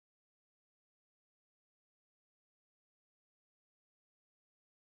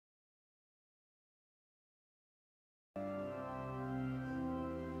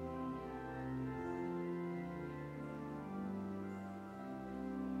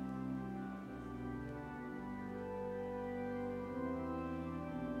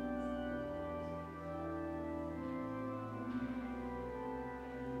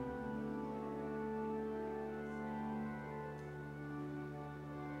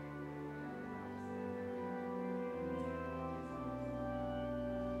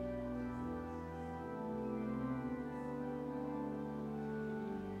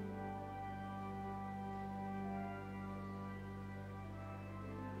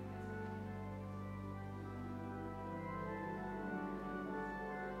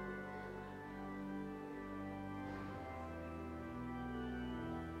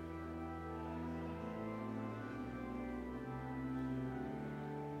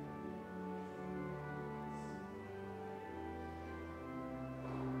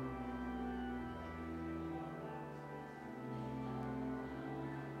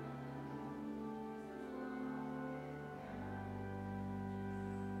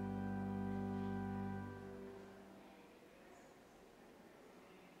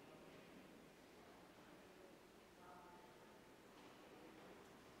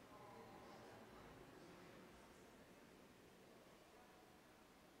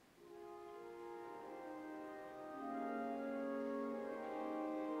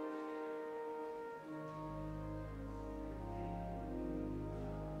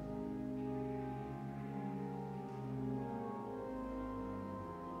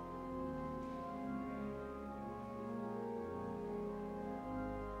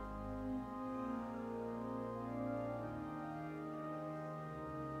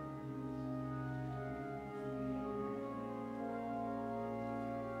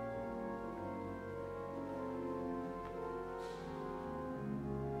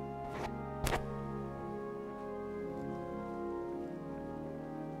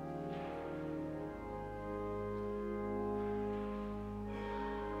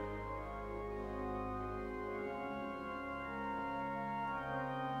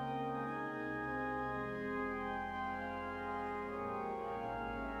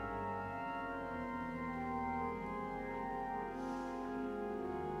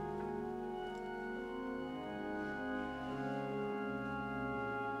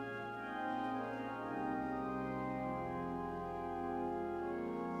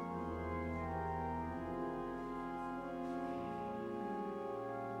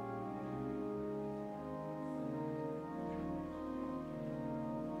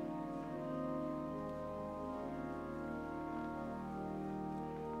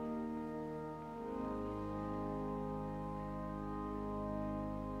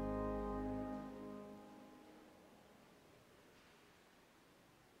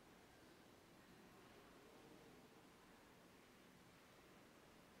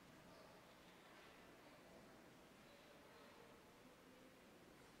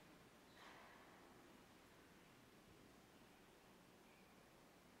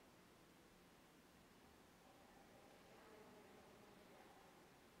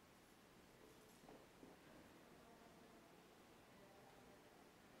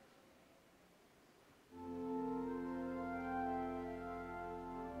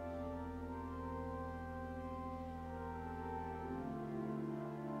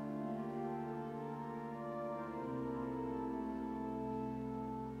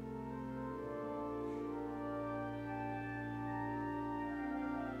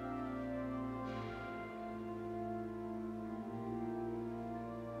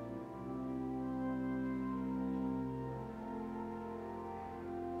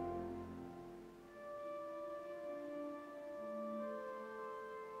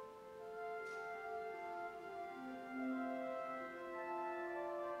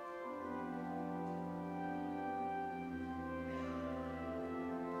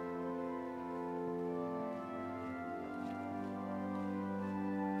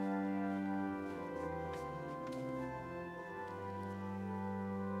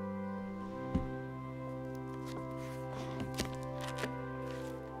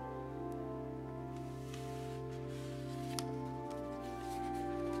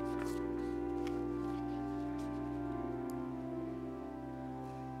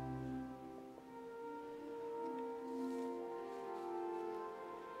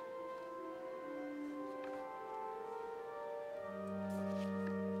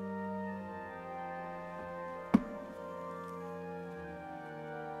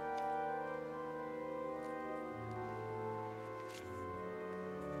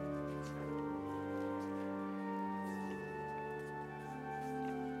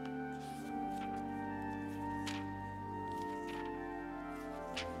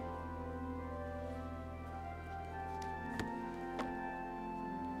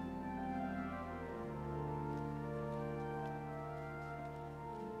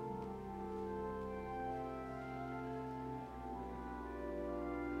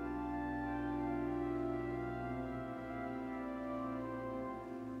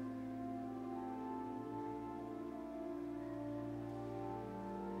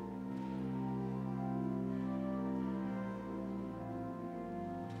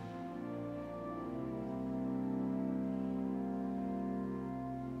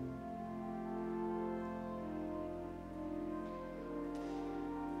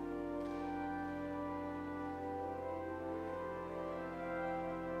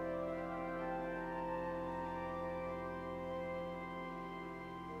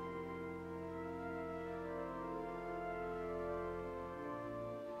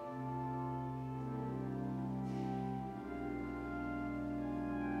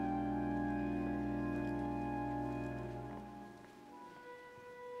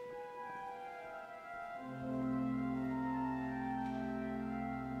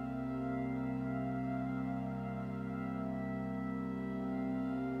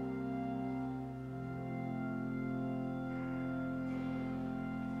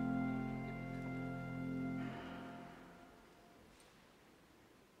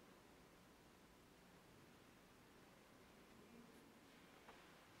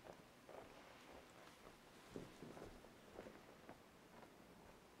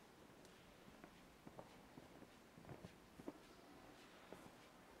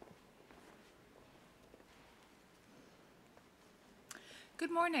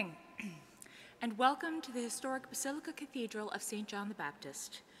Good morning, and welcome to the historic Basilica Cathedral of St. John the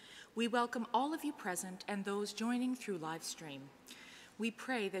Baptist. We welcome all of you present and those joining through live stream. We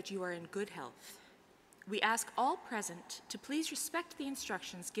pray that you are in good health. We ask all present to please respect the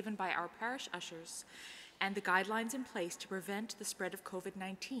instructions given by our parish ushers and the guidelines in place to prevent the spread of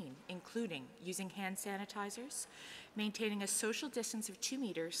COVID-19, including using hand sanitizers, maintaining a social distance of 2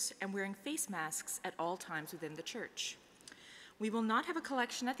 meters, and wearing face masks at all times within the church. We will not have a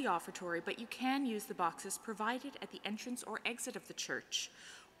collection at the offertory, but you can use the boxes provided at the entrance or exit of the church,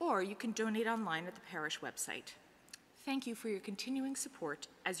 or you can donate online at the parish website. Thank you for your continuing support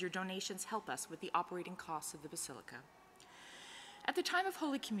as your donations help us with the operating costs of the Basilica. At the time of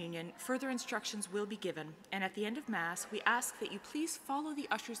Holy Communion, further instructions will be given, and at the end of Mass, we ask that you please follow the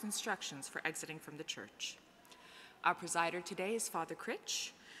usher's instructions for exiting from the church. Our presider today is Father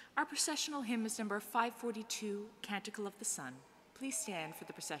Critch. Our processional hymn is number 542, Canticle of the Sun. Please stand for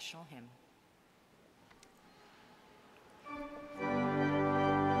the processional hymn.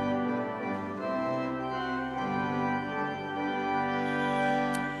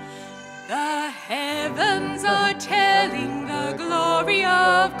 The heavens are telling the glory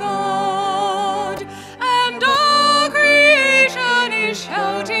of God, and all creation is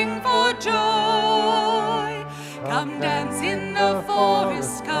shouting for joy. Come dance in the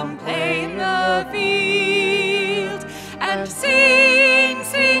forest, come play in the field, and sing,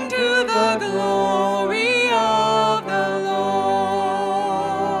 sing to the glory of the Lord.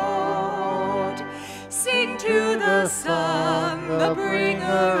 Sing to the sun, the bringer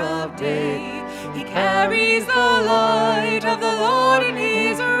of day. He carries the light of the Lord in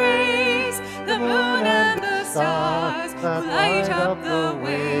his rays. The moon and the stars who light up the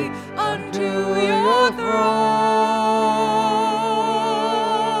way unto your throne.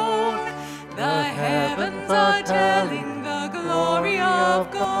 The heavens are telling the glory of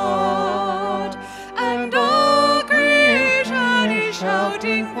God, and all creation is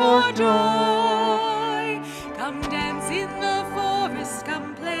shouting for joy. Come dance in the forest,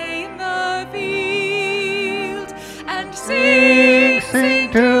 come play in the field, and sing,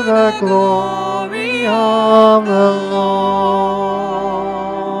 sing to the glory of the Lord.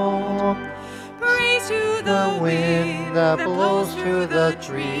 Praise to the wind that blows through the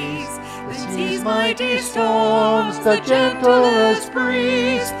trees, the sea's mighty storms, the gentlest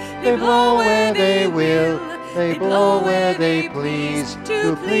breeze. They blow where they will, they blow where they please,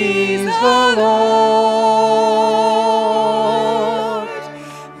 to please the Lord.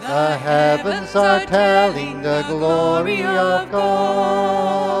 The heavens are telling the glory of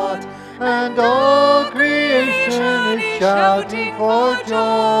God, and all creation is shouting for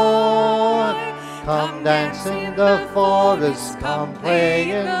joy. Come dance in the forest, come play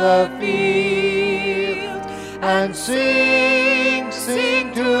in the field, and sing,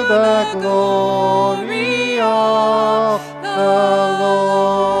 sing to the glory of the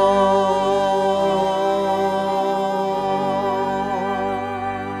Lord.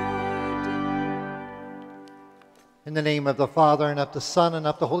 In the name of the Father, and of the Son, and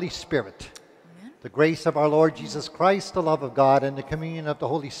of the Holy Spirit. Amen. The grace of our Lord Jesus Christ, the love of God, and the communion of the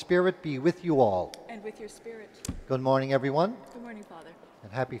Holy Spirit be with you all. And with your spirit. Good morning, everyone. Good morning, Father.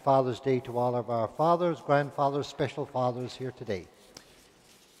 And happy Father's Day to all of our fathers, grandfathers, special fathers here today.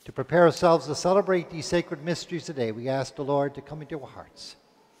 To prepare ourselves to celebrate these sacred mysteries today, we ask the Lord to come into our hearts,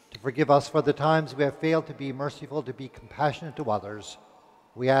 to forgive us for the times we have failed to be merciful, to be compassionate to others.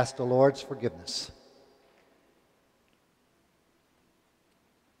 We ask the Lord's forgiveness.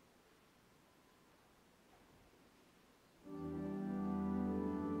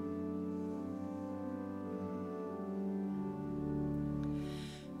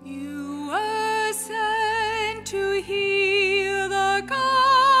 To heal the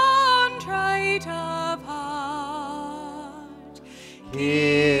contrite of heart.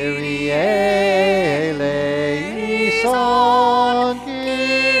 Kyrie eleison,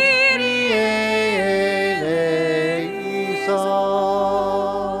 Kyrie eleison.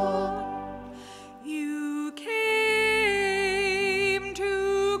 You came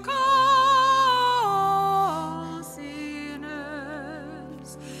to call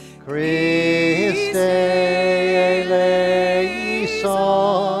sinners. Christe eleison,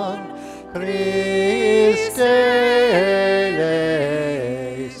 Christe eleison.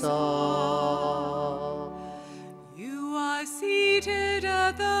 You are seated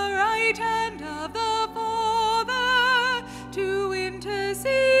at the right hand of the Father to intercede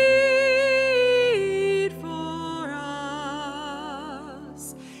for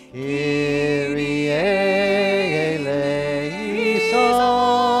us. Kyrie eleison,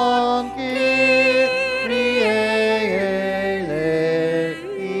 Kyrie eleison.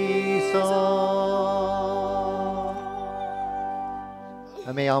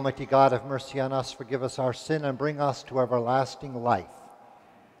 Almighty God, have mercy on us, forgive us our sin, and bring us to everlasting life.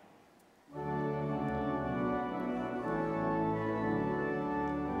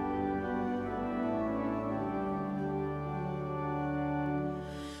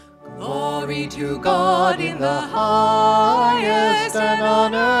 Glory to God in the highest, and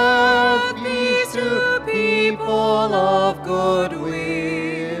on earth peace to people of good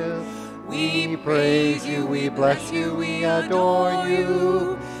will. We praise you, we bless you, we adore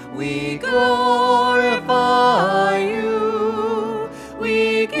you, we glorify you.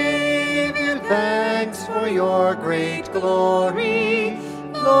 We give you thanks for your great glory,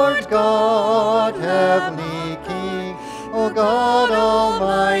 Lord God, heavenly King, O God,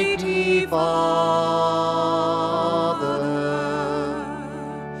 Almighty Father.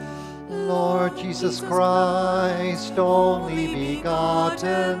 Lord Jesus Christ, only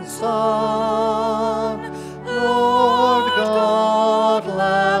begotten Son, Lord God,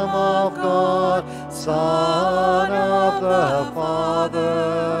 Lamb of God, Son of the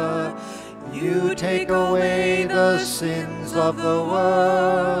Father, you take away the sins of the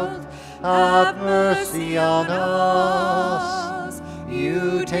world. Have mercy on us.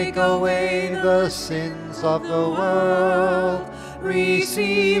 You take away the sins of the world.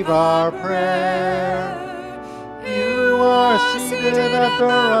 Receive our prayer. You are seated at the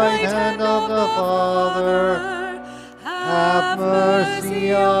right hand of the Father. Have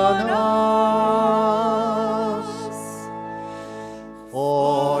mercy on us.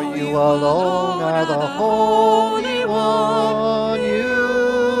 For you alone are the Holy One. You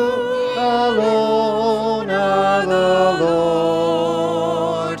alone are the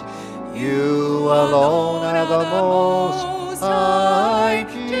Lord. You alone are the Most High,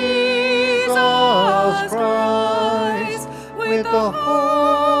 Jesus Christ, with the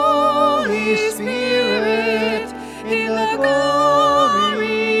Holy Spirit, in the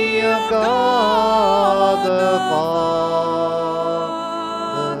glory of God the Father.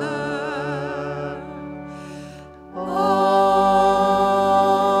 Amen.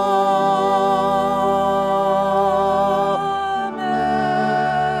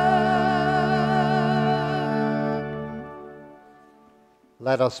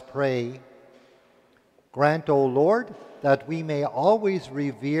 Let us pray. Grant, O Lord, that we may always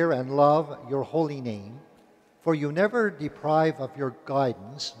revere and love your holy name, for you never deprive of your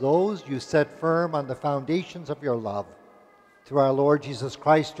guidance those you set firm on the foundations of your love. Through our Lord Jesus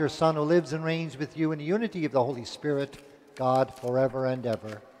Christ, your Son, who lives and reigns with you in the unity of the Holy Spirit, God, forever and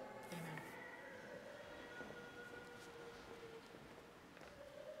ever.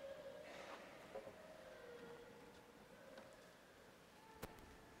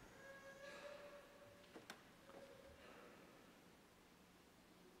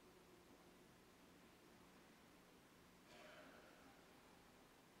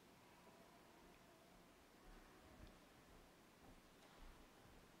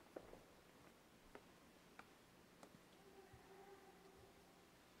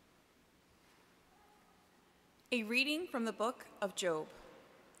 A reading from the book of Job.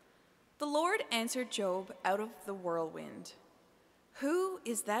 The Lord answered Job out of the whirlwind. Who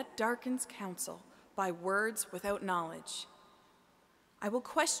is that darkens counsel by words without knowledge? I will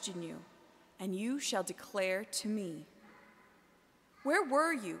question you, and you shall declare to me. Where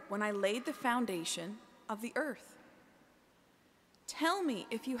were you when I laid the foundation of the earth? Tell me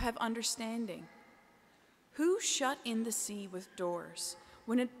if you have understanding. Who shut in the sea with doors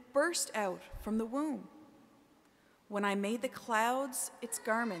when it burst out from the womb? When I made the clouds its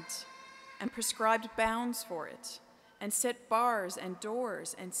garment, and prescribed bounds for it, and set bars and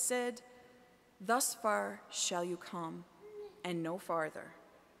doors, and said, thus far shall you come, and no farther,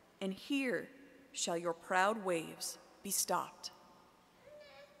 and here shall your proud waves be stopped.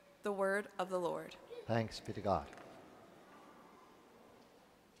 The word of the Lord. Thanks be to God.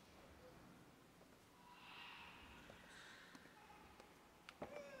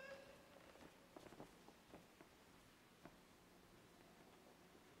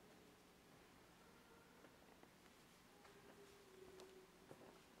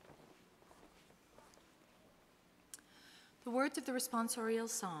 The words of the responsorial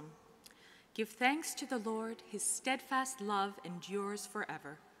psalm. Give thanks to the Lord, his steadfast love endures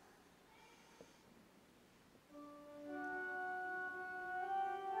forever.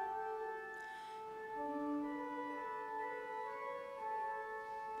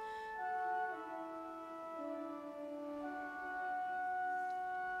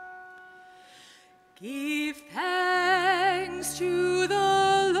 Give thanks to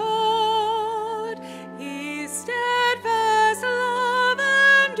the Lord, his steadfast love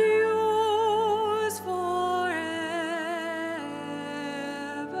endures forever.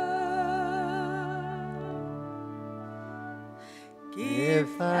 Give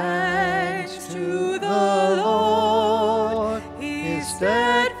thanks to the Lord, his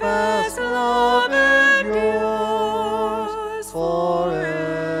steadfast love endures forever.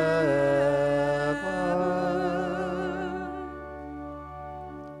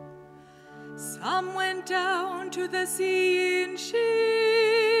 Some went down to the sea in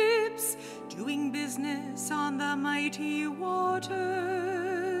ships, doing business on the mighty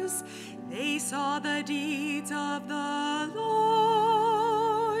waters. They saw the deeds of the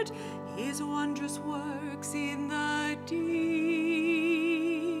Lord, his wondrous works in the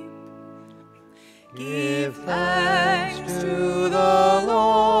deep. Give thanks to the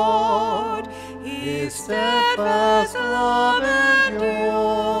Lord, his steadfast love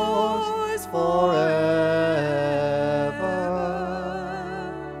endures forever.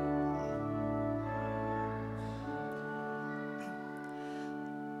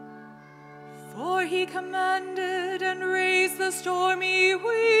 For he commanded and raised the stormy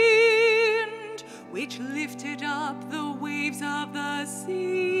wind, which lifted up the waves of the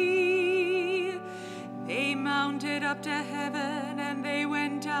sea. They mounted up to heaven and they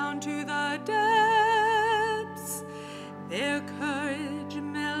went down to the depths. Their courage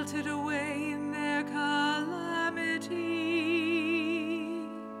melted away in their calamity.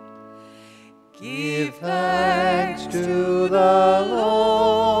 Give thanks to the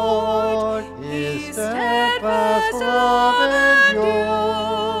Lord, his steadfast love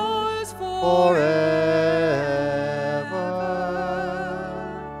endures forever.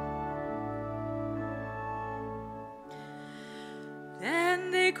 Then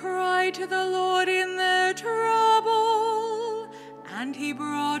they cried to the Lord in their trouble, and he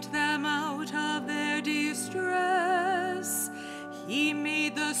brought them out of their distress. He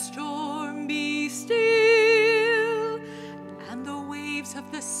made the storm be still, and the waves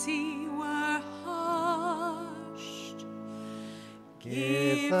of the sea were hushed.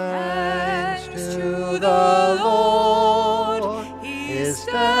 Give thanks to the Lord, his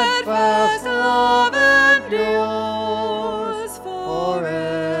steadfast love endures forever.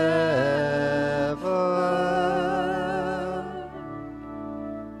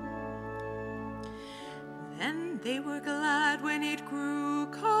 Then they were glad when it grew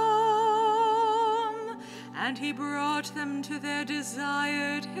calm, and he brought them to their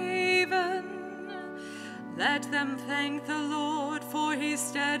desired haven. Let them thank the Lord for his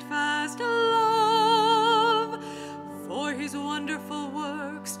steadfast love, for his wonderful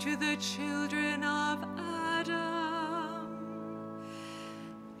works to the children of Adam.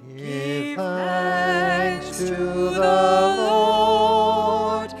 Give thanks to the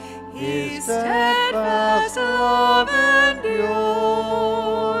Lord, his steadfast love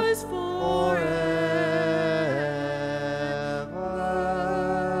endures forever.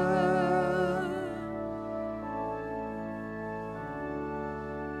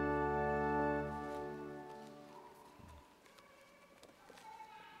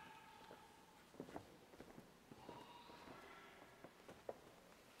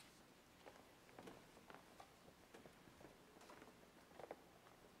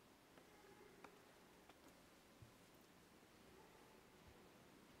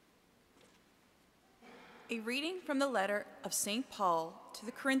 A reading from the letter of St. Paul to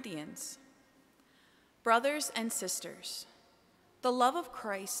the Corinthians. Brothers and sisters, the love of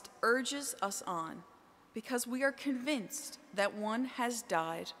Christ urges us on because we are convinced that one has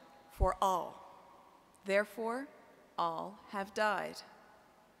died for all. Therefore, all have died.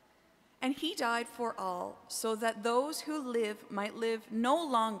 And he died for all so that those who live might live no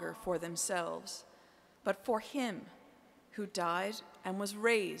longer for themselves, but for him who died and was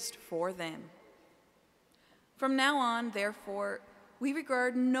raised for them. From now on, therefore, we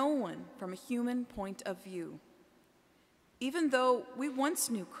regard no one from a human point of view. Even though we once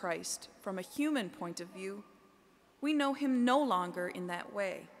knew Christ from a human point of view, we know him no longer in that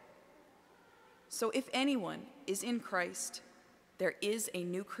way. So if anyone is in Christ, there is a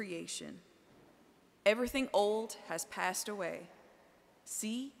new creation. Everything old has passed away.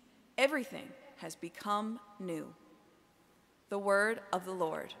 See, everything has become new. The word of the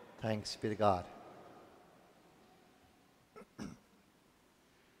Lord. Thanks be to God.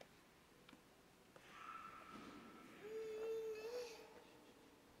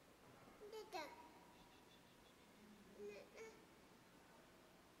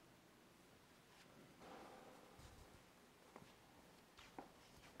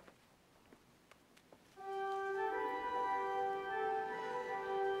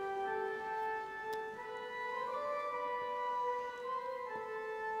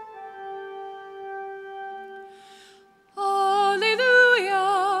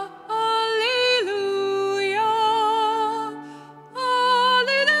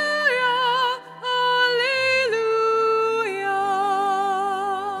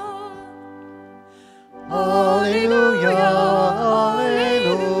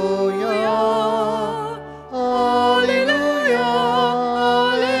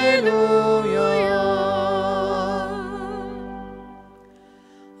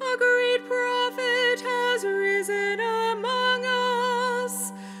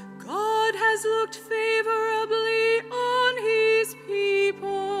 looked favorably on his people.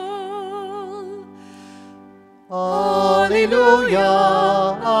 Alleluia,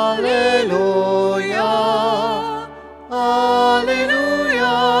 alleluia, alleluia,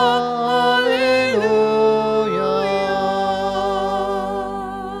 alleluia.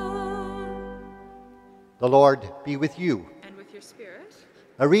 The Lord be with you. And with your spirit.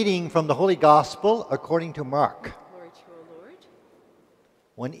 A reading from the Holy Gospel according to Mark. Glory to you, O Lord.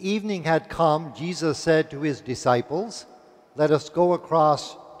 When evening had come, Jesus said to his disciples, "Let us go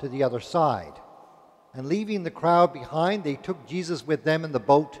across to the other side." And leaving the crowd behind, they took Jesus with them in the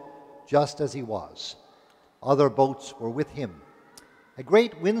boat, just as he was. Other boats were with him. A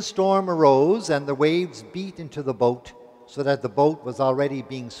great windstorm arose, and the waves beat into the boat, so that the boat was already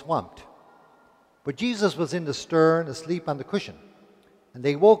being swamped. But Jesus was in the stern, asleep on the cushion. And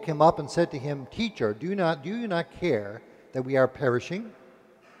they woke him up and said to him, "Teacher, do you not care that we are perishing?"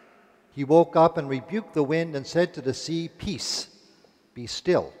 He woke up and rebuked the wind and said to the sea, "Peace, be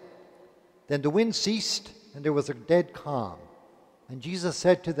still." Then the wind ceased, and there was a dead calm. And Jesus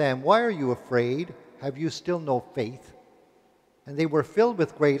said to them, "Why are you afraid? Have you still no faith?" And they were filled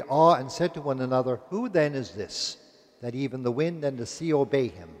with great awe and said to one another, "Who then is this, that even the wind and the sea obey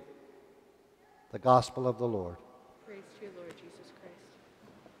him?" The Gospel of the Lord. Praise to you, Lord Jesus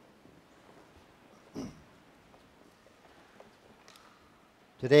Christ.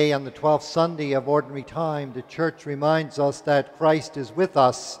 Today, on the 12th Sunday of Ordinary Time, the Church reminds us that Christ is with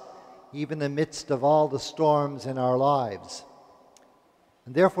us even amidst of all the storms in our lives.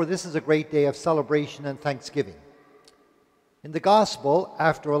 And therefore, this is a great day of celebration and thanksgiving. In the Gospel,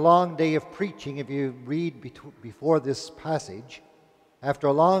 after a long day of preaching, if you read before this passage, after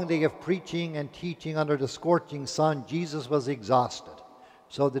a long day of preaching and teaching under the scorching sun, Jesus was exhausted.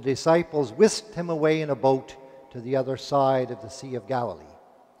 So the disciples whisked him away in a boat to the other side of the Sea of Galilee.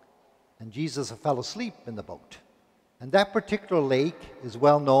 And Jesus fell asleep in the boat. And that particular lake is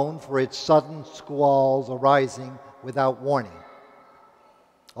well known for its sudden squalls arising without warning.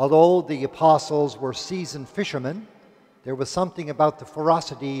 Although the apostles were seasoned fishermen, there was something about the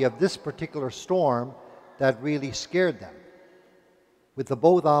ferocity of this particular storm that really scared them. With the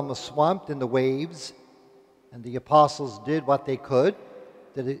boat almost swamped in the waves, and the apostles did what they could,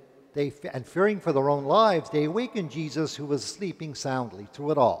 and fearing for their own lives, they awakened Jesus, who was sleeping soundly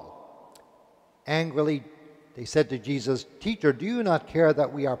through it all. Angrily, they said to Jesus, "Teacher, do you not care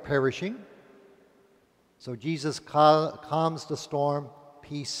that we are perishing?" So Jesus calms the storm.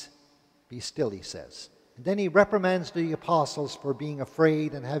 "Peace, be still," he says. And then he reprimands the apostles for being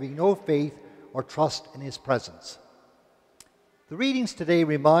afraid and having no faith or trust in his presence. The readings today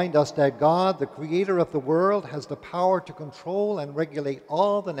remind us that God, the creator of the world, has the power to control and regulate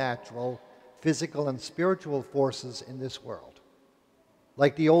all the natural, physical, and spiritual forces in this world.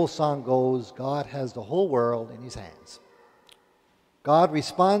 Like the old song goes, God has the whole world in his hands. God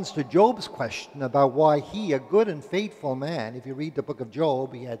responds to Job's question about why he, a good and faithful man, if you read the book of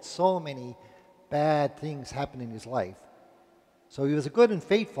Job, he had so many bad things happen in his life. So he was a good and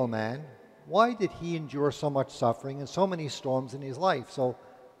faithful man. Why did he endure so much suffering and so many storms in his life? So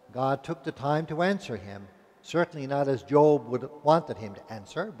God took the time to answer him. Certainly not as Job would have wanted him to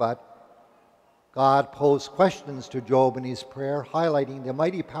answer, but God posed questions to Job in his prayer, highlighting the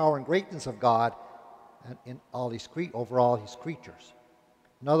mighty power and greatness of God in over all his creatures.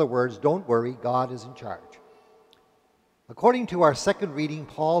 In other words, don't worry, God is in charge. According to our second reading,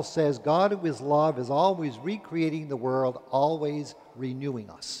 Paul says, God, who is love, is always recreating the world, always renewing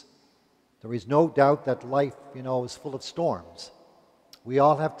us. There is no doubt that life, is full of storms. We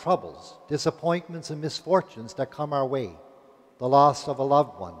all have troubles, disappointments, and misfortunes that come our way. The loss of a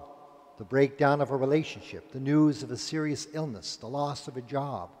loved one, the breakdown of a relationship, the news of a serious illness, the loss of a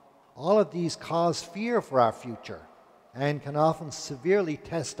job. All of these cause fear for our future and can often severely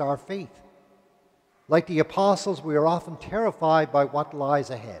test our faith. Like the apostles, we are often terrified by what lies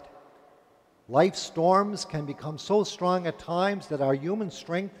ahead. Life's storms can become so strong at times that our human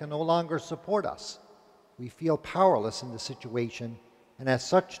strength can no longer support us. We feel powerless in the situation, and at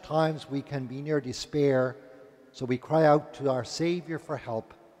such times we can be near despair, so we cry out to our Savior for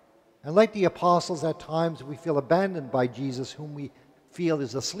help. And like the apostles, at times we feel abandoned by Jesus, whom we feel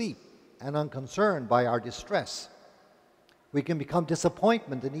is asleep and unconcerned by our distress. We can become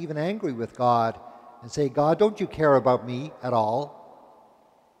disappointed and even angry with God and say, God, don't you care about me at all?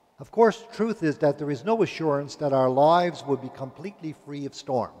 Of course, the truth is that there is no assurance that our lives will be completely free of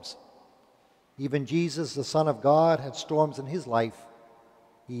storms. Even Jesus, the Son of God, had storms in his life.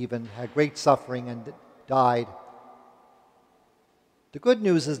 He even had great suffering and died. The good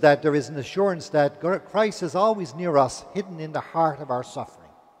news is that there is an assurance that Christ is always near us, hidden in the heart of our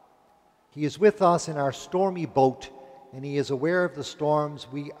suffering. He is with us in our stormy boat, and he is aware of the storms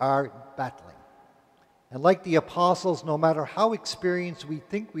we are battling. And like the apostles, no matter how experienced we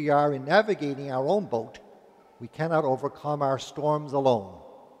think we are in navigating our own boat, we cannot overcome our storms alone.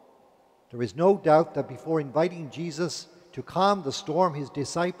 There is no doubt that before inviting Jesus to calm the storm, his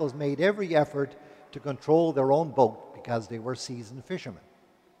disciples made every effort to control their own boat because they were seasoned fishermen.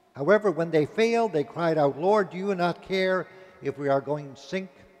 However, when they failed, they cried out, "Lord, do you not care if we are going to sink?"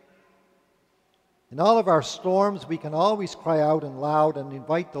 In all of our storms, we can always cry out loud and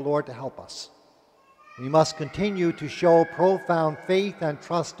invite the Lord to help us. We must continue to show profound faith and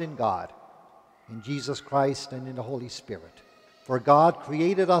trust in God, in Jesus Christ and in the Holy Spirit. For God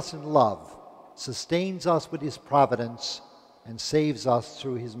created us in love, sustains us with his providence, and saves us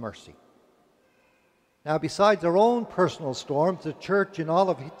through his mercy. Now, besides our own personal storms, the church in all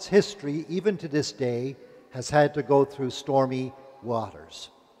of its history, even to this day, has had to go through stormy waters.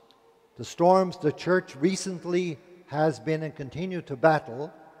 The storms the church recently has been and continue to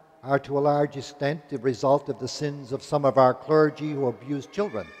battle are to a large extent the result of the sins of some of our clergy who abused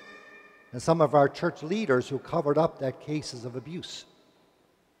children, and some of our church leaders who covered up their cases of abuse.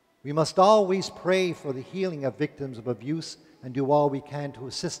 We must always pray for the healing of victims of abuse and do all we can to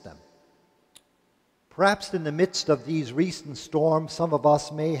assist them. Perhaps in the midst of these recent storms, some of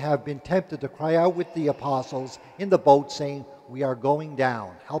us may have been tempted to cry out with the apostles in the boat saying, "We are going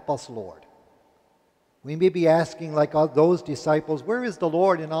down. Help us, Lord." We may be asking, like those disciples, where is the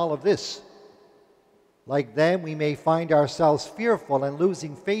Lord in all of this? Like them, we may find ourselves fearful and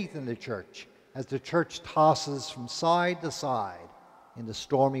losing faith in the church as the church tosses from side to side in the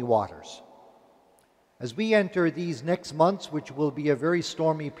stormy waters. As we enter these next months, which will be a very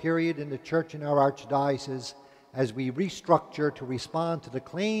stormy period in the church in our archdiocese, as we restructure to respond to the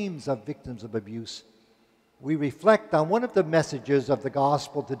claims of victims of abuse, we reflect on one of the messages of the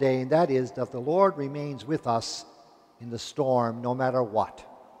gospel today, and that is that the Lord remains with us in the storm no matter what.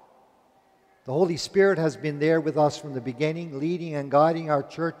 The Holy Spirit has been there with us from the beginning, leading and guiding our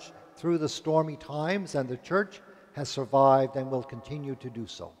church through the stormy times, and the church has survived and will continue to do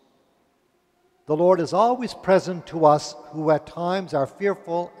so. The Lord is always present to us who at times are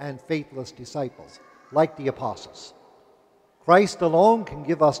fearful and faithless disciples, like the apostles. Christ alone can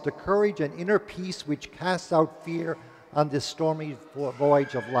give us the courage and inner peace which casts out fear on this stormy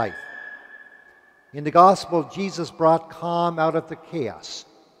voyage of life. In the gospel, Jesus brought calm out of the chaos.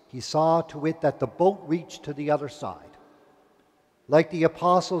 He saw to it that the boat reached to the other side. Like the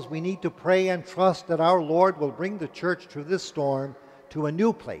apostles, we need to pray and trust that our Lord will bring the church through this storm to a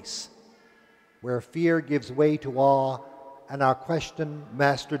new place where fear gives way to awe and our question,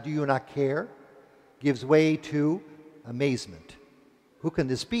 "Master, do you not care?" gives way to amazement. Who can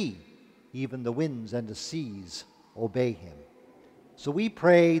this be? Even the winds and the seas obey him. So we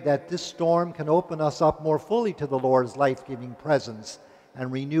pray that this storm can open us up more fully to the Lord's life-giving presence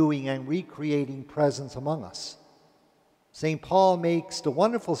and renewing and recreating presence among us. St. Paul makes the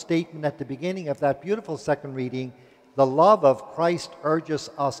wonderful statement at the beginning of that beautiful second reading, "The love of Christ urges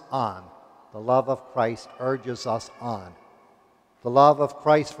us on." The love of Christ urges us on. The love of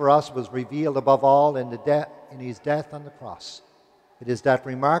Christ for us was revealed above all in his death on the cross. It is that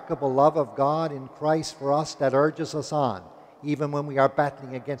remarkable love of God in Christ for us that urges us on, even when we are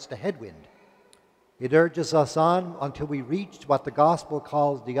battling against a headwind. It urges us on until we reach what the gospel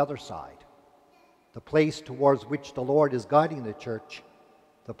calls the other side, the place towards which the Lord is guiding the church,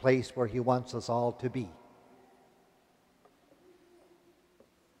 the place where he wants us all to be.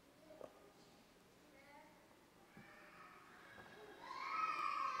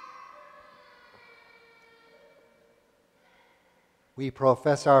 We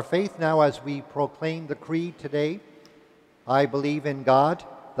profess our faith now as we proclaim the creed today. I believe in God,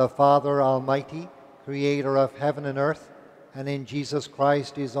 the Father Almighty, creator of heaven and earth, and in Jesus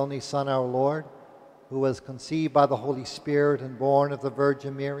Christ, his only Son, our Lord, who was conceived by the Holy Spirit and born of the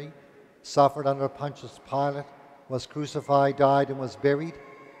Virgin Mary, suffered under Pontius Pilate, was crucified, died, and was buried.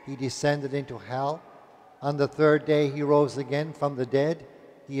 He descended into hell. On the third day he rose again from the dead.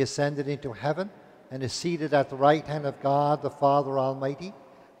 He ascended into heaven and is seated at the right hand of God, the Father Almighty.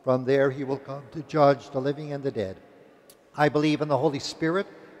 From there he will come to judge the living and the dead. I believe in the Holy Spirit,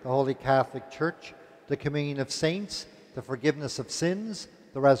 the Holy Catholic Church, the communion of saints, the forgiveness of sins,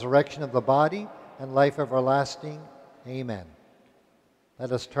 the resurrection of the body, and life everlasting. Amen.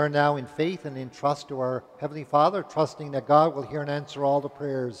 Let us turn now in faith and in trust to our Heavenly Father, trusting that God will hear and answer all the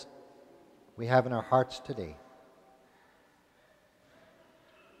prayers we have in our hearts today.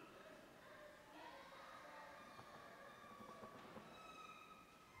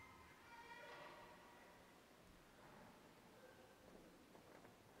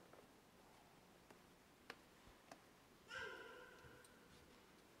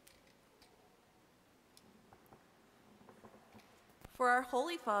 for our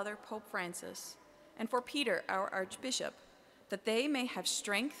Holy Father, Pope Francis, and for Peter, our Archbishop, that they may have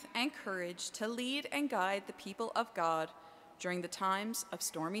strength and courage to lead and guide the people of God during the times of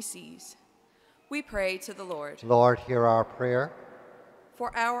stormy seas. We pray to the Lord. Lord, hear our prayer.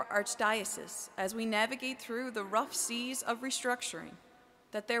 For our Archdiocese, as we navigate through the rough seas of restructuring,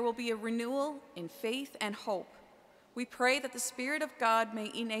 that there will be a renewal in faith and hope. We pray that the Spirit of God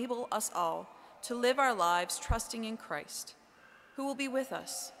may enable us all to live our lives trusting in Christ, who will be with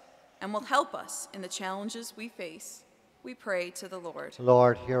us and will help us in the challenges we face. We pray to the Lord.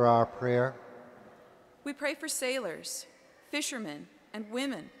 Lord, hear our prayer. We pray for sailors, fishermen, and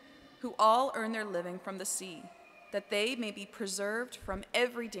women who all earn their living from the sea, that they may be preserved from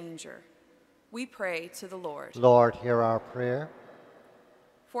every danger. We pray to the Lord. Lord, hear our prayer.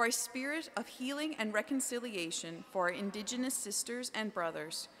 For a spirit of healing and reconciliation for our Indigenous sisters and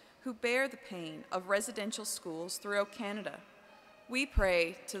brothers who bear the pain of residential schools throughout Canada, we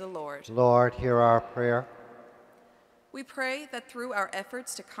pray to the Lord. Lord, hear our prayer. We pray that through our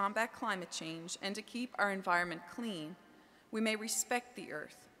efforts to combat climate change and to keep our environment clean, we may respect the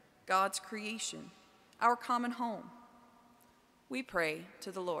earth, God's creation, our common home. We pray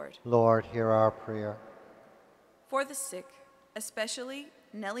to the Lord. Lord, hear our prayer. For the sick, especially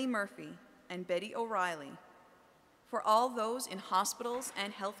Nellie Murphy and Betty O'Reilly, for all those in hospitals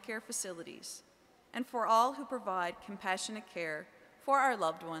and healthcare facilities, and for all who provide compassionate care for our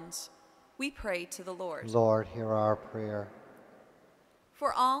loved ones, we pray to the Lord. Lord, hear our prayer.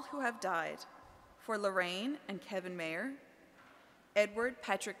 For all who have died, for Lorraine and Kevin Mayer, Edward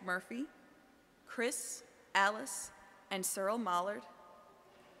Patrick Murphy, Chris, Alice, and Cyril Mollard,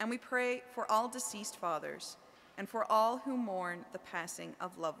 and we pray for all deceased fathers and for all who mourn the passing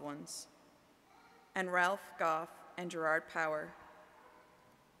of loved ones, and Ralph Goff and Gerard Power.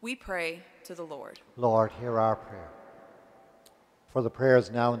 We pray to the Lord. Lord, hear our prayer. For the prayers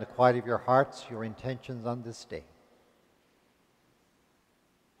now in the quiet of your hearts, your intentions on this day.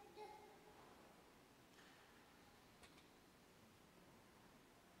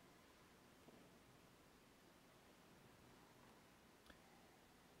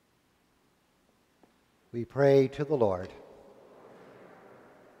 We pray to the Lord.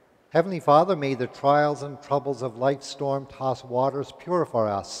 Heavenly Father, may the trials and troubles of life's storm-tossed waters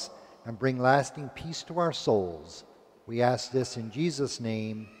purify us and bring lasting peace to our souls. We ask this in Jesus'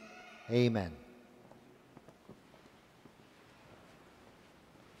 name. Amen.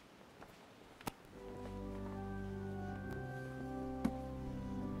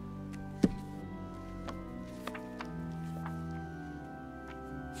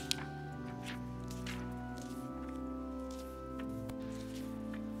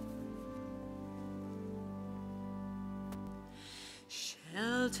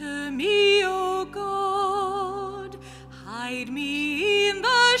 Shelter me, O God, hide me in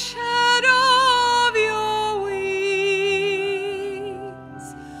the shadow of your wings.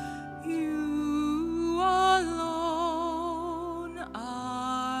 You alone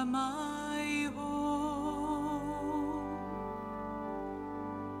are my home.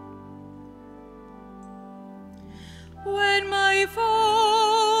 When my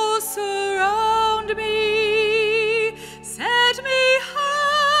foes surround me, set me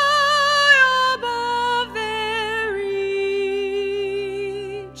high above their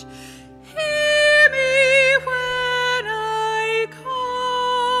reach. Hear me when I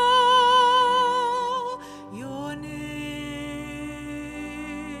call your name.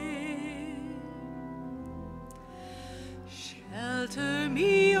 Shelter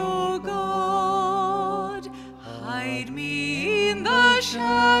me, O God, hide me in the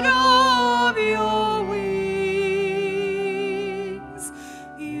shadow of your wings.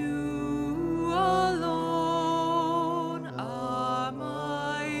 You alone are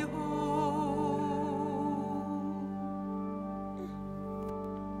my home.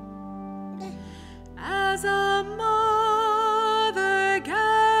 As a mother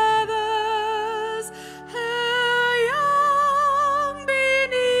gathers her young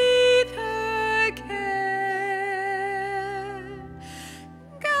beneath her care,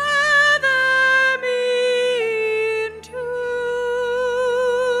 gather me into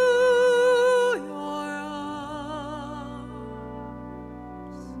your arms.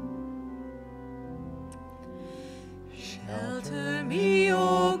 Shelter me,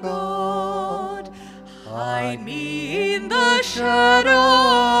 O God, hide me in the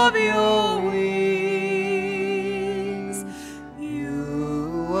shadow of your wings.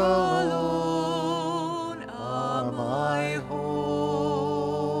 You alone are my home.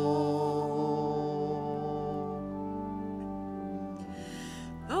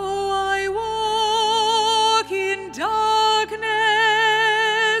 Though I walk in darkness,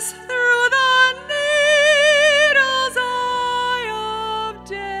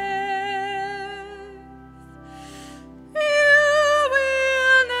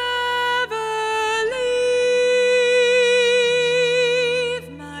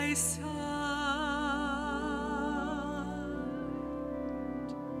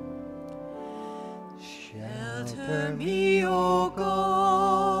 Shelter me, O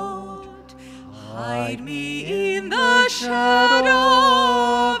God. Hide me in the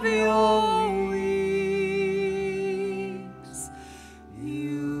shadow of your wings.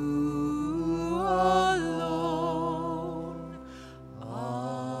 You alone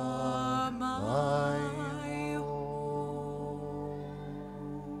are my home.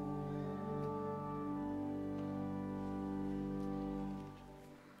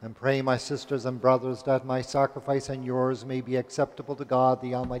 And pray, my sisters and brothers, that my sacrifice and yours may be acceptable to God,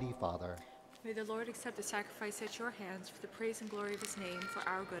 the Almighty Father. May the Lord accept the sacrifice at your hands for the praise and glory of his name, for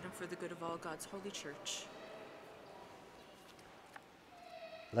our good and for the good of all God's holy church.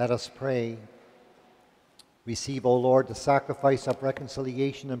 Let us pray. Receive, O Lord, the sacrifice of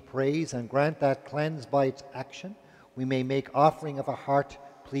reconciliation and praise, and grant that, cleansed by its action, we may make offering of a heart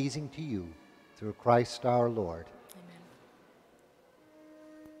pleasing to you, through Christ our Lord.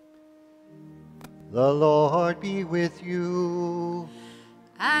 The Lord be with you.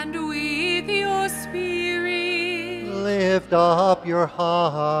 And with your spirit, Lift up your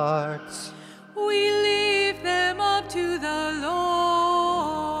hearts. we lift them up to the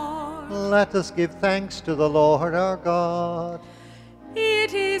Lord. Let us give thanks to the Lord our God.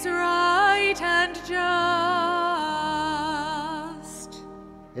 It is right and just.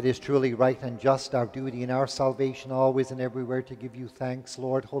 It is truly right and just, our duty and our salvation, always and everywhere, to give you thanks,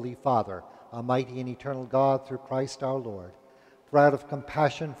 Lord, Holy Father, Almighty and eternal God, through Christ our Lord. For out of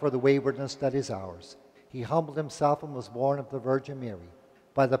compassion for the waywardness that is ours, he humbled himself and was born of the Virgin Mary.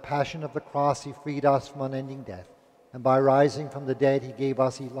 By the passion of the cross he freed us from unending death, and by rising from the dead he gave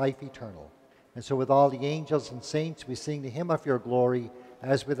us life eternal. And so with all the angels and saints we sing the hymn of your glory,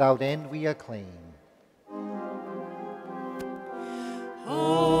 as without end we acclaim.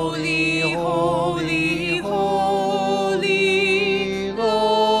 Holy, holy, holy,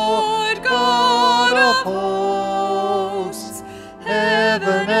 Lord God of hosts,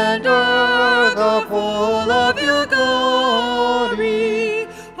 heaven and earth are full of your glory.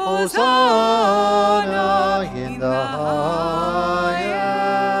 Hosanna in the highest.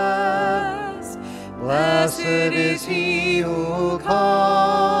 Blessed is he who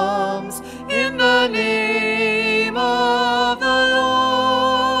comes in the name of the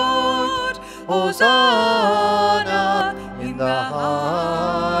Lord. Hosanna in the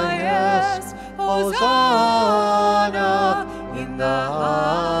highest. Hosanna in the highest.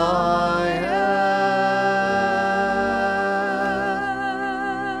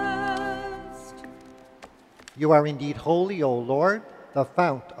 You are indeed holy, O Lord, the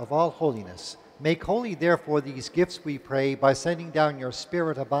fount of all holiness. Make holy, therefore, these gifts, we pray, by sending down your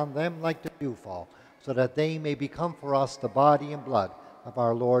Spirit upon them like the dewfall, so that they may become for us the body and blood of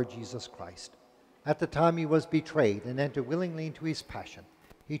our Lord Jesus Christ. At the time he was betrayed and entered willingly into his passion,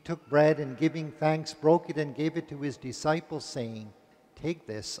 he took bread and, giving thanks, broke it and gave it to his disciples, saying, "Take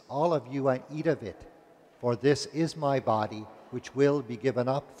this, all of you, and eat of it, for this is my body, which will be given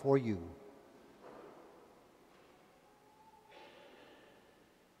up for you."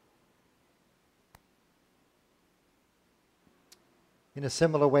 In a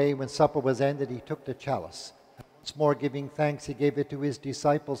similar way, when supper was ended, he took the chalice. And once more giving thanks, he gave it to his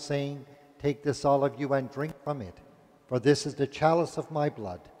disciples, saying, "Take this, all of you, and drink from it. For this is the chalice of my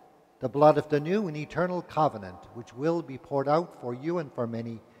blood, the blood of the new and eternal covenant, which will be poured out for you and for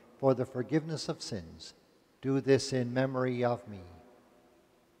many for the forgiveness of sins. Do this in memory of me."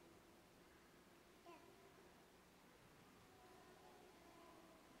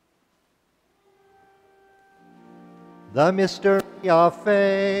 The mystery of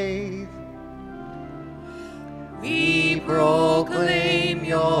faith. We proclaim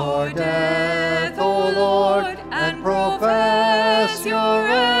your death, O Lord, and profess your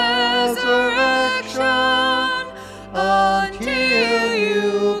resurrection until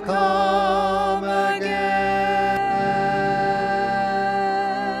you come again.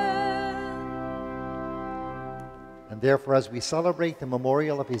 And therefore, as we celebrate the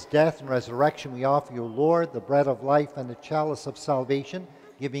memorial of his death and resurrection, we offer you, Lord, the bread of life and the chalice of salvation,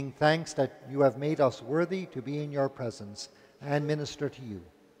 giving thanks that you have made us worthy to be in your presence and minister to you.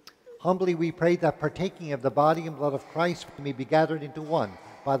 Humbly we pray that, partaking of the body and blood of Christ, we may be gathered into one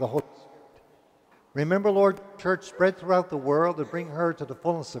by the Holy Spirit. Remember, Lord, the church spread throughout the world, and bring her to the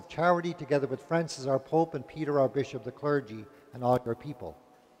fullness of charity, together with Francis our Pope and Peter our Bishop, the clergy, and all your people.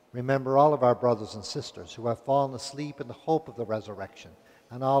 Remember all of our brothers and sisters who have fallen asleep in the hope of the resurrection,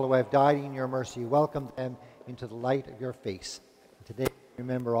 and all who have died in your mercy. Welcome them into the light of your face. And today,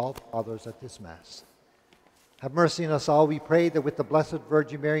 remember all fathers at this Mass. Have mercy on us all, we pray, that with the Blessed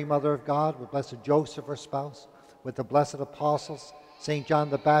Virgin Mary, Mother of God, with Blessed Joseph, her spouse, with the blessed apostles, St. John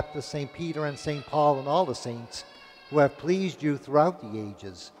the Baptist, St. Peter, and St. Paul, and all the saints who have pleased you throughout the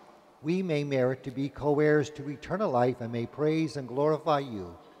ages, we may merit to be co-heirs to eternal life and may praise and glorify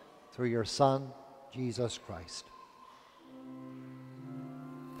you through your Son, Jesus Christ.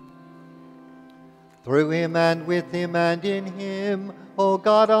 Through him and with him and in him, O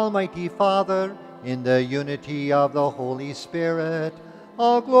God, Almighty Father, in the unity of the Holy Spirit,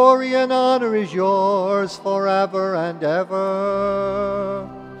 all glory and honor is yours forever and ever.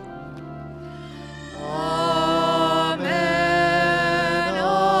 Amen.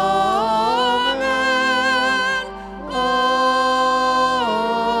 Amen.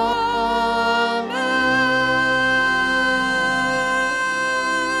 Amen.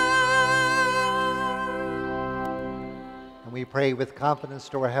 And we pray with confidence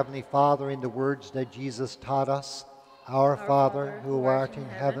to our Heavenly Father in the words that Jesus taught us. Our Father, who art in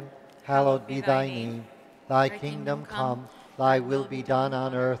heaven, hallowed be thy name. Thy kingdom come, thy will be done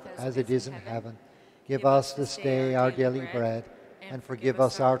on earth as it is in heaven. Give us this day our daily bread, and forgive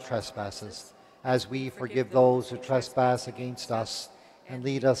us our trespasses, as we forgive those who trespass against us. And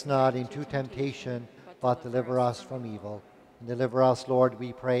lead us not into temptation, but deliver us from evil. And deliver us, Lord,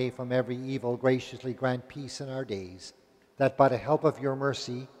 we pray, from every evil. Graciously grant peace in our days, that by the help of your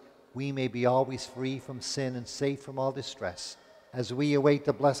mercy we may be always free from sin and safe from all distress, as we await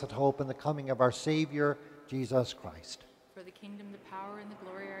the blessed hope and the coming of our Savior, Jesus Christ. For the kingdom, the power, and the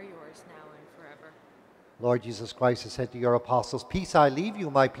glory are yours now and forever. Lord Jesus Christ has said to your apostles, peace I leave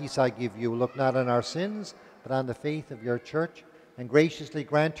you, my peace I give you. Look not on our sins, but on the faith of your church, and graciously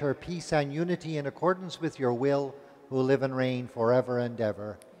grant her peace and unity in accordance with your will, who live and reign forever and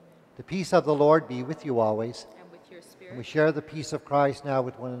ever. Amen. The peace of the Lord be with you always. And with your spirit. And we share the peace of Christ now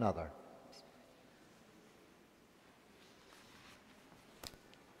with one another.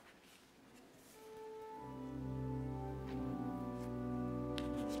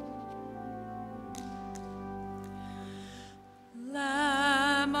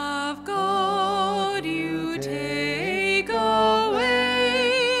 Lamb of God, you take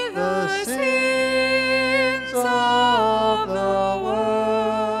away the sins of the world.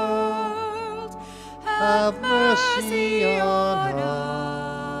 Have mercy on us.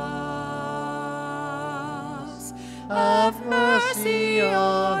 Have mercy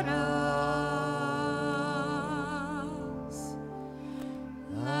on us.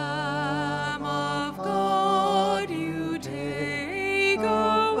 Lamb of God, you take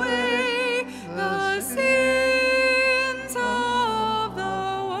away the sins of the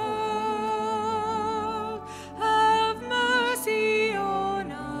world. Have mercy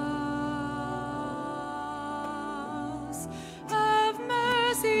on us. Have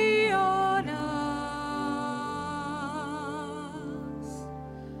mercy on us.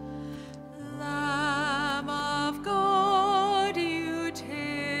 Lamb of God, you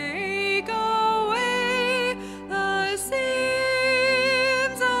take away the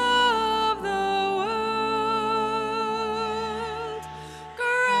sins of the world.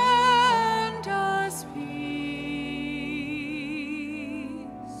 Grant us peace.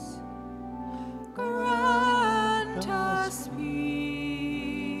 Grant us peace.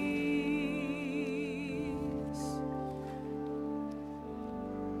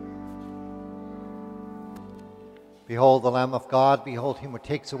 Behold the Lamb of God, behold him who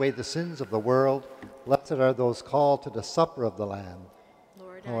takes away the sins of the world. Blessed are those called to the supper of the Lamb.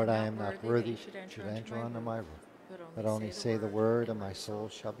 Lord, I am not worthy that you should enter under my roof, but only say the word, and my soul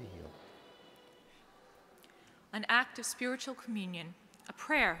shall be healed. An act of spiritual communion, a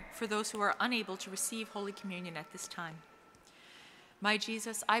prayer for those who are unable to receive Holy Communion at this time. My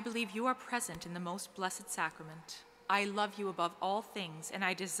Jesus, I believe you are present in the most blessed sacrament. I love you above all things, and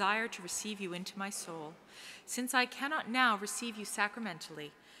I desire to receive you into my soul. Since I cannot now receive you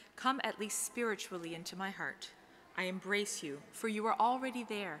sacramentally, come at least spiritually into my heart. I embrace you, for you are already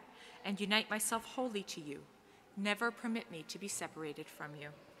there, and unite myself wholly to you. Never permit me to be separated from you.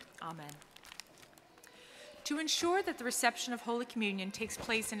 Amen. To ensure that the reception of Holy Communion takes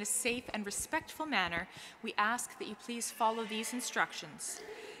place in a safe and respectful manner, we ask that you please follow these instructions.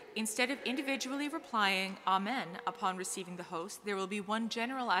 Instead of individually replying Amen upon receiving the host, there will be one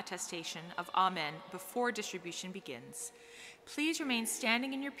general attestation of Amen before distribution begins. Please remain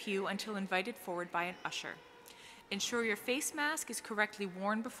standing in your pew until invited forward by an usher. Ensure your face mask is correctly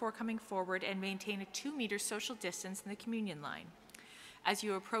worn before coming forward, and maintain a 2-meter social distance in the communion line. As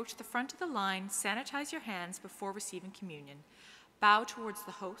you approach the front of the line, sanitize your hands before receiving communion. Bow towards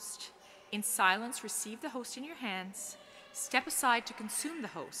the host. In silence, receive the host in your hands. Step aside to consume the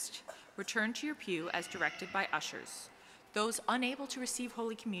host. Return to your pew as directed by ushers. Those unable to receive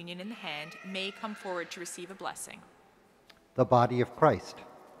Holy Communion in the hand may come forward to receive a blessing. the body of Christ.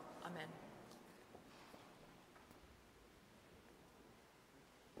 Amen.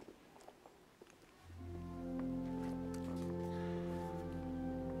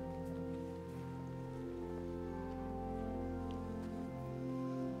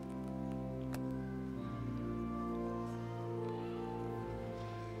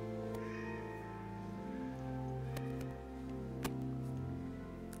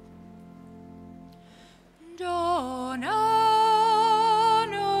 Dona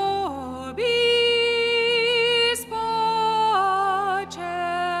nobis pacem,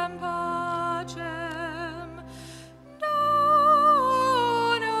 pacem.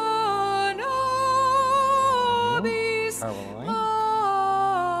 Dona nobis Caroline.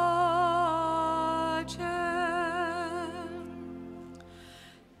 pacem.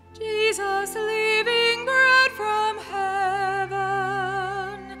 Jesus, living bread from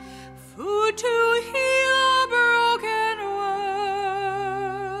heaven, food to heal a broken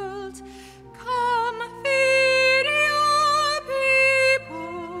world. Come feed your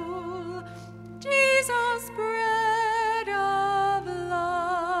people, Jesus, bread of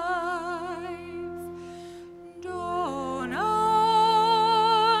life. Dona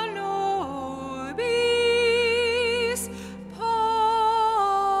nobis pacem,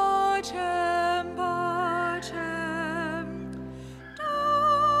 pacem.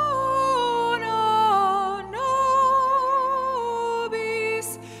 Dona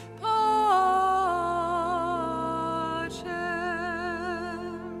nobis pacem.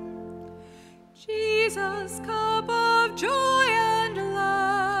 Jesus, cup of joy and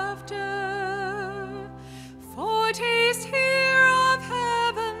laughter, foretaste here of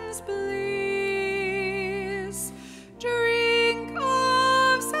heaven's bliss. Drink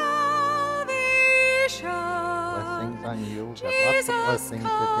of salvation. Blessings on you. We've got lots of Jesus, blessings today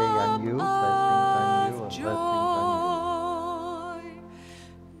on you. cup Blessings on you and of blessings on you. joy.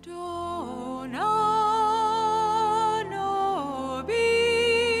 Dona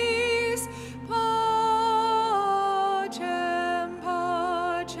nobis pacem,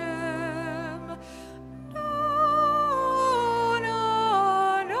 pacem. Dona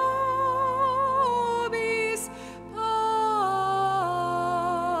nobis pacem.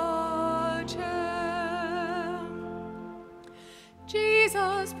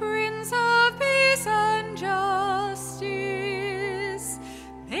 Jesus, Prince of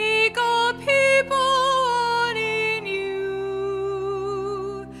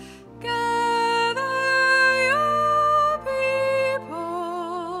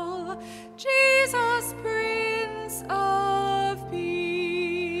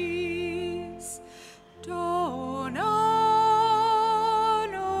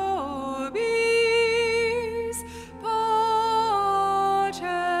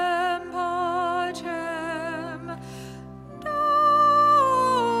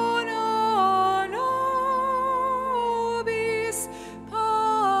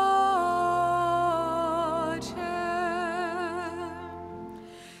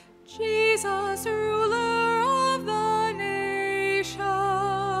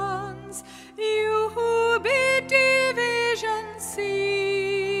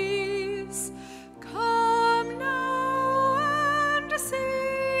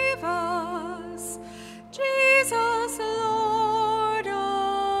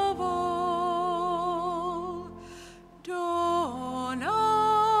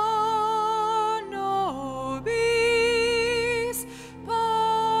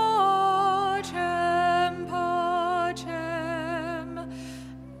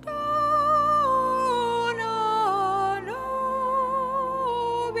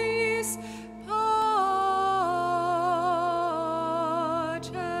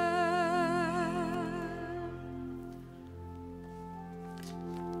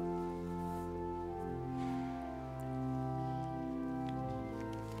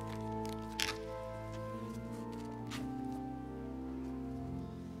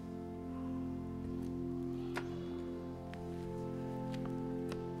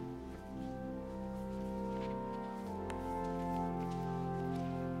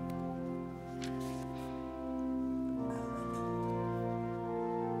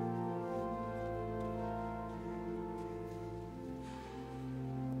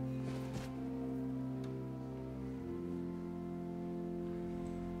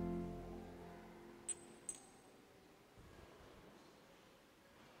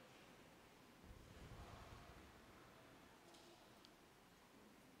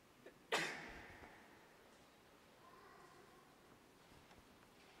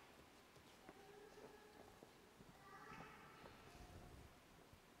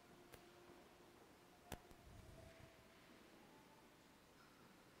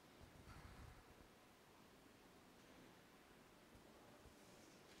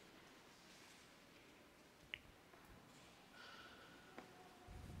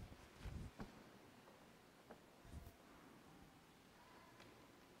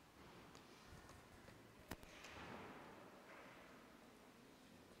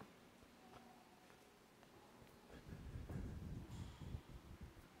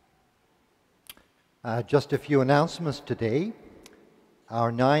Just a few announcements today.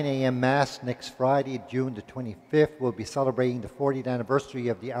 Our 9 a.m. Mass next Friday, June the 25th, will be celebrating the 40th anniversary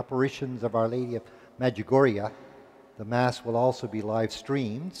of the apparitions of Our Lady of Medjugorje. The Mass will also be live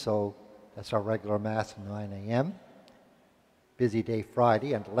streamed, so that's our regular Mass at 9 a.m. Busy day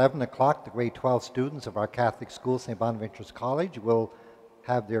Friday. At 11 o'clock, the grade 12 students of our Catholic school, St. Bonaventure's College, will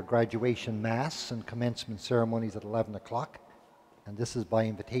have their graduation Mass and commencement ceremonies at 11 o'clock. And this is by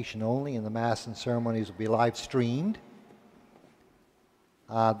invitation only, and the Mass and ceremonies will be live streamed.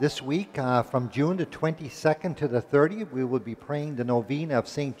 This week, from June the 22nd to the 30th, we will be praying the novena of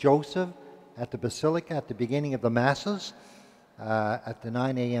St. Joseph at the Basilica at the beginning of the Masses, at the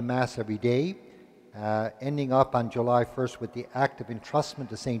 9 a.m. Mass every day. Ending up on July 1st with the act of entrustment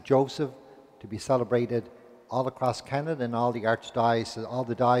to St. Joseph to be celebrated all across Canada and all the archdioceses, all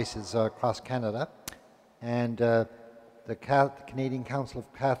the dioceses across Canada. And the Canadian Council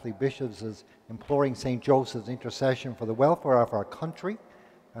of Catholic Bishops is imploring St. Joseph's intercession for the welfare of our country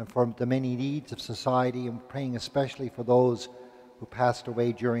and for the many needs of society, and praying especially for those who passed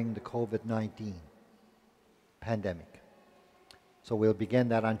away during the COVID-19 pandemic. So we'll begin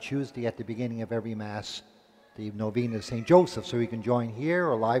that on Tuesday at the beginning of every Mass, the novena of St. Joseph, so you can join here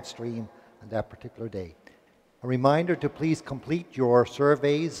or live stream on that particular day. A reminder to please complete your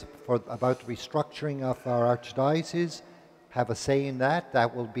surveys about the restructuring of our archdiocese. Have a say in that.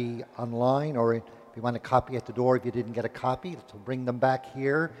 That will be online, or if you want a copy at the door if you didn't get a copy, so bring them back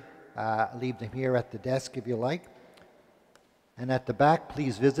here. Leave them here at the desk if you like. And at the back,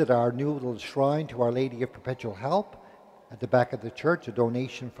 please visit our new little shrine to Our Lady of Perpetual Help. At the back of the church, a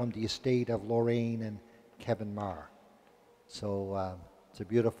donation from the estate of Lorraine and Kevin Marr. So it's a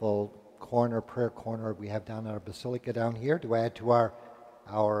beautiful prayer corner we have down at our Basilica down here to add to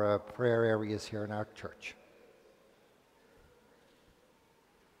our prayer areas here in our church.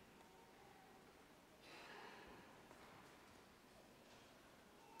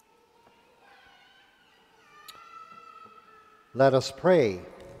 Let us pray.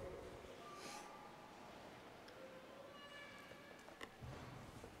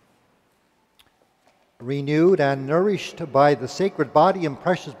 Renewed and nourished by the sacred body and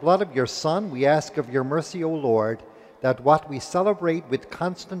precious blood of your Son, we ask of your mercy, O Lord, that what we celebrate with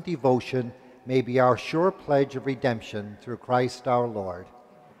constant devotion may be our sure pledge of redemption through Christ our Lord.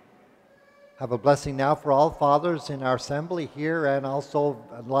 Have a blessing now for all fathers in our assembly here, and also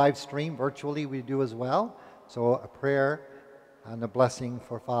live stream virtually we do as well. So a prayer and a blessing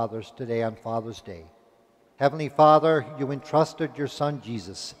for fathers today on Father's Day. Heavenly Father, you entrusted your Son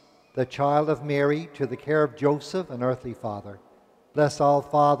Jesus, the child of Mary, to the care of Joseph, an earthly father. Bless all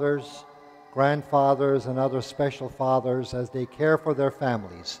fathers, grandfathers, and other special fathers as they care for their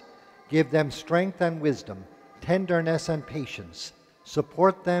families. Give them strength and wisdom, tenderness and patience.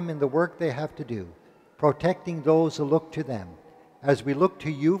 Support them in the work they have to do, protecting those who look to them, as we look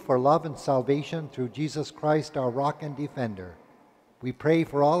to you for love and salvation through Jesus Christ, our rock and defender. We pray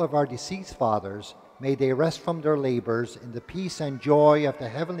for all of our deceased fathers. May they rest from their labors in the peace and joy of the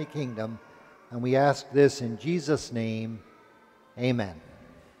heavenly kingdom. And we ask this in Jesus' name. Amen.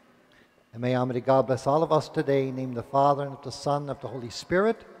 And may Almighty God bless all of us today, in the name of the Father, and of the Son, and of the Holy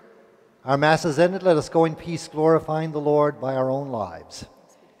Spirit. Our Mass is ended. Let us go in peace, glorifying the Lord by our own lives.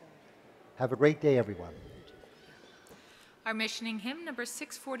 Have a great day, everyone. Our missioning hymn, number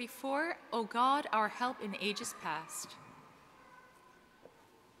 644, O God, our help in ages past.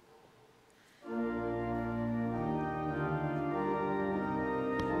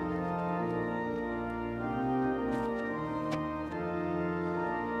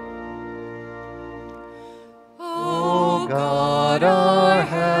 O God, our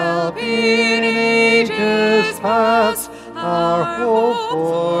help in ages past, our hope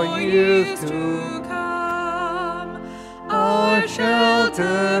for years to come, our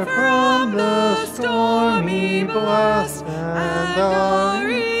shelter from the stormy blast, and our